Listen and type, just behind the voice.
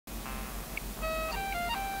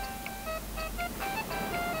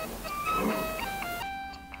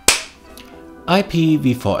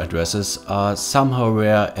IPv4 addresses are somehow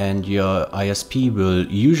rare, and your ISP will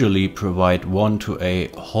usually provide one to a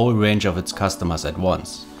whole range of its customers at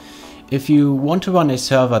once. If you want to run a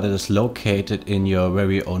server that is located in your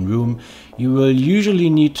very own room, you will usually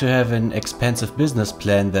need to have an expensive business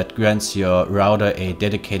plan that grants your router a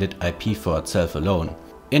dedicated IP for itself alone.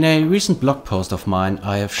 In a recent blog post of mine,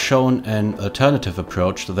 I have shown an alternative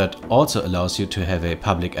approach that also allows you to have a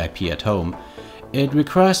public IP at home. It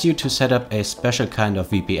requires you to set up a special kind of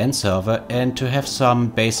VPN server and to have some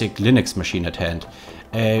basic Linux machine at hand,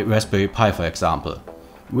 a Raspberry Pi for example.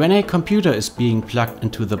 When a computer is being plugged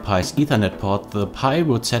into the Pi's Ethernet port, the Pi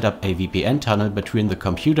would set up a VPN tunnel between the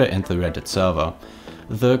computer and the rented server.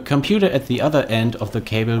 The computer at the other end of the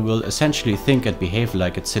cable will essentially think and behave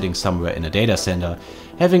like it's sitting somewhere in a data center,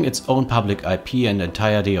 having its own public IP and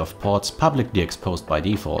entirety of ports publicly exposed by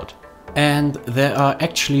default. And there are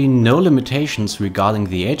actually no limitations regarding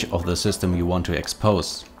the age of the system you want to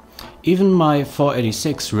expose. Even my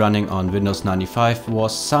 486 running on Windows 95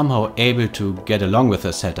 was somehow able to get along with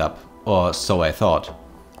the setup, or so I thought.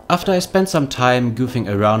 After I spent some time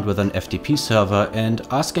goofing around with an FTP server and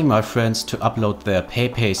asking my friends to upload their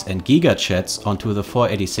PayPays and GigaChats onto the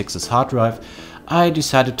 486's hard drive, I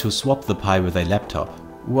decided to swap the Pi with a laptop.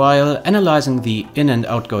 While analyzing the in- and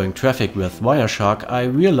outgoing traffic with Wireshark, I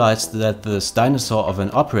realized that this dinosaur of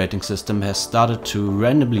an operating system has started to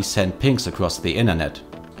randomly send pings across the internet.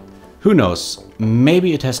 Who knows,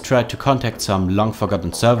 maybe it has tried to contact some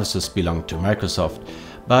long-forgotten services belonging to Microsoft,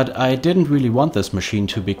 but I didn't really want this machine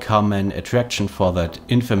to become an attraction for that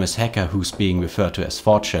infamous hacker who's being referred to as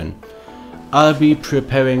 4chan. I'll be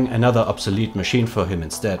preparing another obsolete machine for him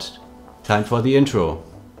instead. Time for the intro.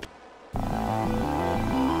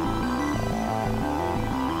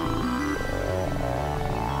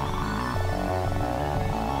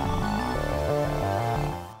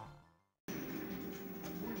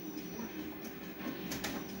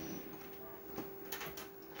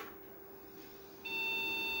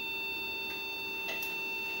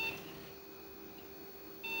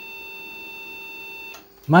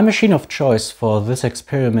 My machine of choice for this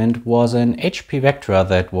experiment was an HP Vectra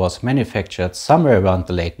that was manufactured somewhere around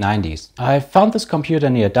the late 90s. I found this computer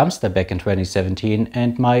near a dumpster back in 2017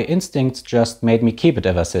 and my instincts just made me keep it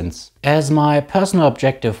ever since. As my personal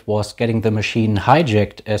objective was getting the machine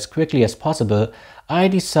hijacked as quickly as possible, I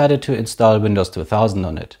decided to install Windows 2000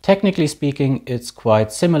 on it. Technically speaking, it's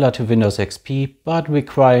quite similar to Windows XP, but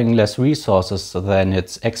requiring less resources than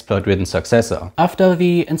its exploit-ridden successor. After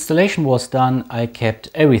the installation was done, I kept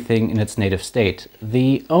everything in its native state.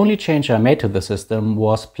 The only change I made to the system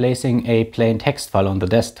was placing a plain text file on the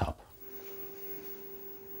desktop.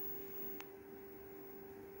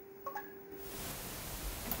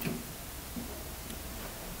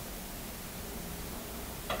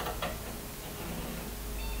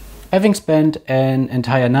 Having spent an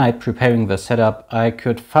entire night preparing the setup, I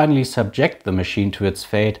could finally subject the machine to its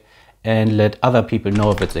fate and let other people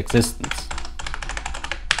know of its existence.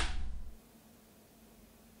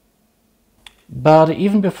 But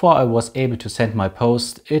even before I was able to send my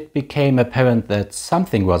post, it became apparent that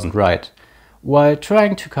something wasn't right. While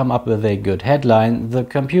trying to come up with a good headline, the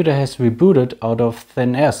computer has rebooted out of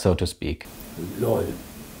thin air, so to speak. LOL.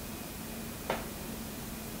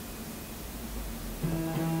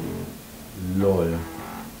 LOL.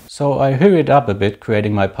 So I hurried up a bit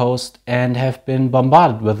creating my post and have been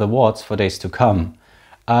bombarded with awards for days to come.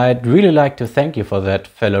 I'd really like to thank you for that,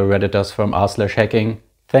 fellow Redditors from r/hacking.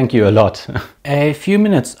 Thank you a lot. A few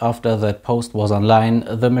minutes after that post was online,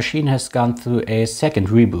 the machine has gone through a second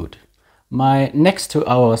reboot. My next 2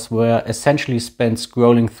 hours were essentially spent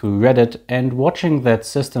scrolling through Reddit and watching that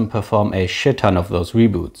system perform a shit ton of those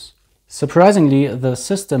reboots. Surprisingly, the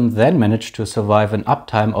system then managed to survive an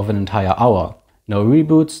uptime of an entire hour. No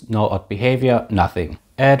reboots, no odd behavior, nothing.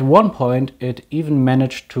 At one point, it even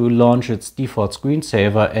managed to launch its default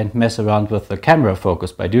screensaver and mess around with the camera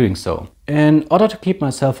focus by doing so. In order to keep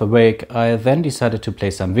myself awake, I then decided to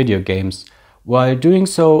play some video games. While doing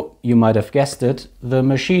so, you might have guessed it, the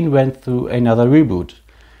machine went through another reboot.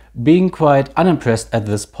 Being quite unimpressed at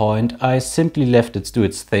this point, I simply left it do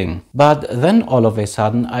its thing. But then all of a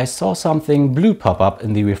sudden I saw something blue pop up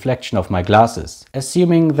in the reflection of my glasses.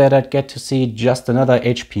 Assuming that I'd get to see just another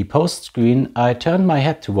HP post screen, I turned my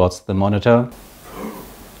head towards the monitor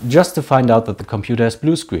just to find out that the computer is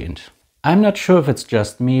blue screened. I'm not sure if it's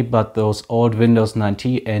just me, but those old Windows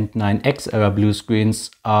 9T and 9X era blue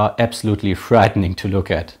screens are absolutely frightening to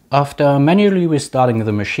look at. After manually restarting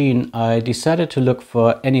the machine, I decided to look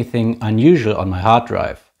for anything unusual on my hard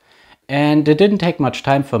drive. And it didn't take much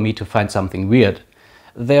time for me to find something weird.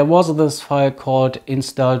 there was this file called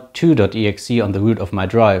install2.exe on the root of my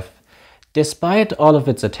drive. Despite all of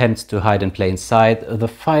its attempts to hide in plain sight, the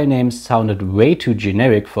file name sounded way too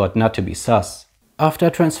generic for it not to be sus. After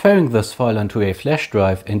transferring this file onto a flash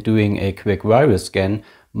drive and doing a quick virus scan,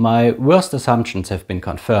 my worst assumptions have been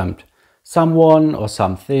confirmed. Someone or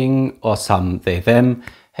something, or some they them,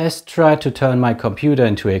 has tried to turn my computer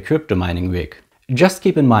into a crypto mining rig. Just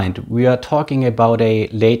keep in mind, we are talking about a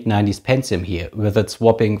late 90s Pentium here, with its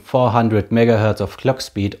whopping 400 MHz of clock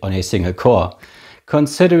speed on a single core.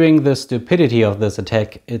 Considering the stupidity of this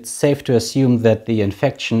attack, it's safe to assume that the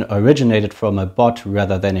infection originated from a bot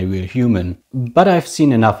rather than a real human. But I've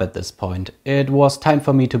seen enough at this point. It was time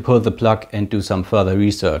for me to pull the plug and do some further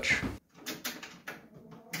research.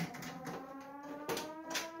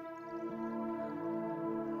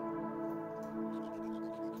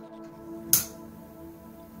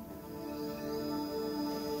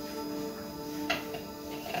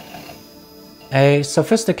 A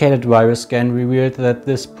sophisticated virus scan revealed that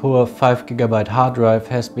this poor 5 GB hard drive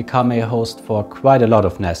has become a host for quite a lot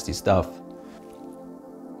of nasty stuff.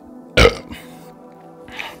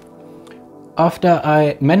 After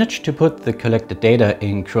I managed to put the collected data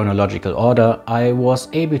in chronological order, I was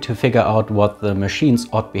able to figure out what the machine's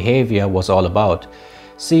odd behavior was all about.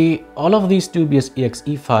 See, all of these dubious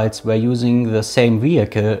exe files were using the same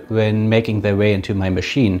vehicle when making their way into my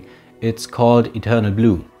machine. It's called Eternal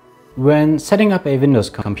Blue. When setting up a Windows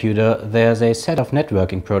computer, there's a set of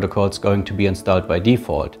networking protocols going to be installed by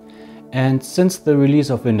default. And since the release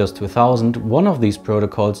of Windows 2000, one of these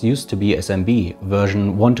protocols used to be SMB,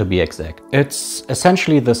 version 1 to be exact. It's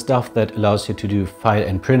essentially the stuff that allows you to do file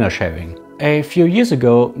and printer sharing. A few years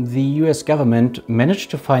ago, the US government managed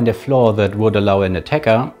to find a flaw that would allow an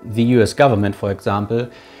attacker, the US government for example,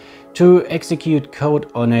 to execute code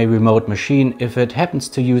on a remote machine if it happens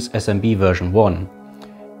to use SMB version 1.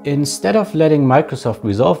 Instead of letting Microsoft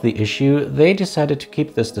resolve the issue, they decided to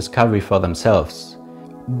keep this discovery for themselves.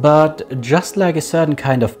 But just like a certain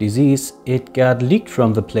kind of disease, it got leaked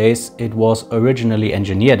from the place it was originally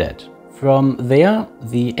engineered at. From there,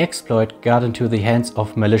 the exploit got into the hands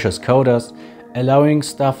of malicious coders, allowing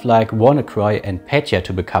stuff like WannaCry and Petya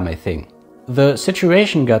to become a thing. The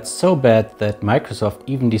situation got so bad that Microsoft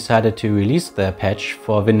even decided to release their patch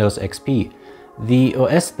for Windows XP. The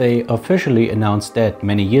OS they officially announced dead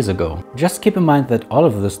many years ago. Just keep in mind that all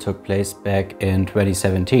of this took place back in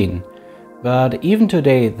 2017. But even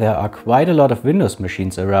today there are quite a lot of Windows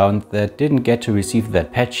machines around that didn't get to receive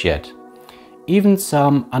that patch yet. Even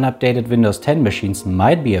some unupdated Windows 10 machines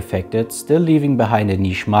might be affected, still leaving behind a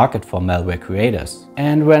niche market for malware creators.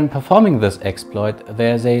 And when performing this exploit,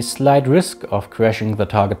 there's a slight risk of crashing the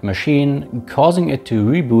target machine, causing it to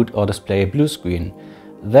reboot or display a blue screen.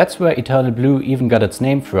 That's where Eternal Blue even got its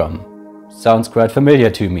name from. Sounds quite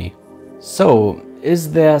familiar to me. So,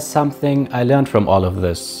 is there something I learned from all of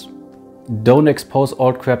this? Don't expose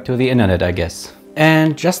old crap to the internet, I guess.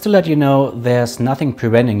 And just to let you know, there's nothing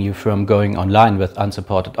preventing you from going online with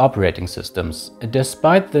unsupported operating systems.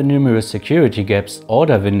 Despite the numerous security gaps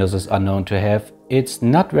older Windows are known to have, it's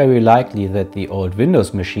not very likely that the old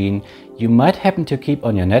Windows machine you might happen to keep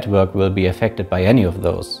on your network will be affected by any of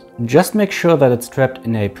those. Just make sure that it's trapped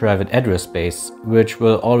in a private address space, which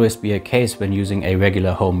will always be a case when using a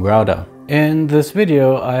regular home router. In this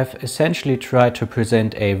video, I've essentially tried to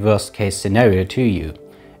present a worst case scenario to you.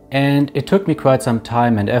 And it took me quite some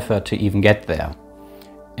time and effort to even get there.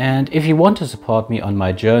 And if you want to support me on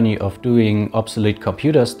my journey of doing obsolete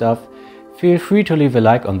computer stuff, feel free to leave a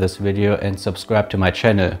like on this video and subscribe to my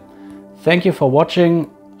channel. Thank you for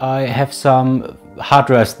watching. I have some hard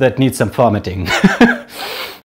drives that need some formatting.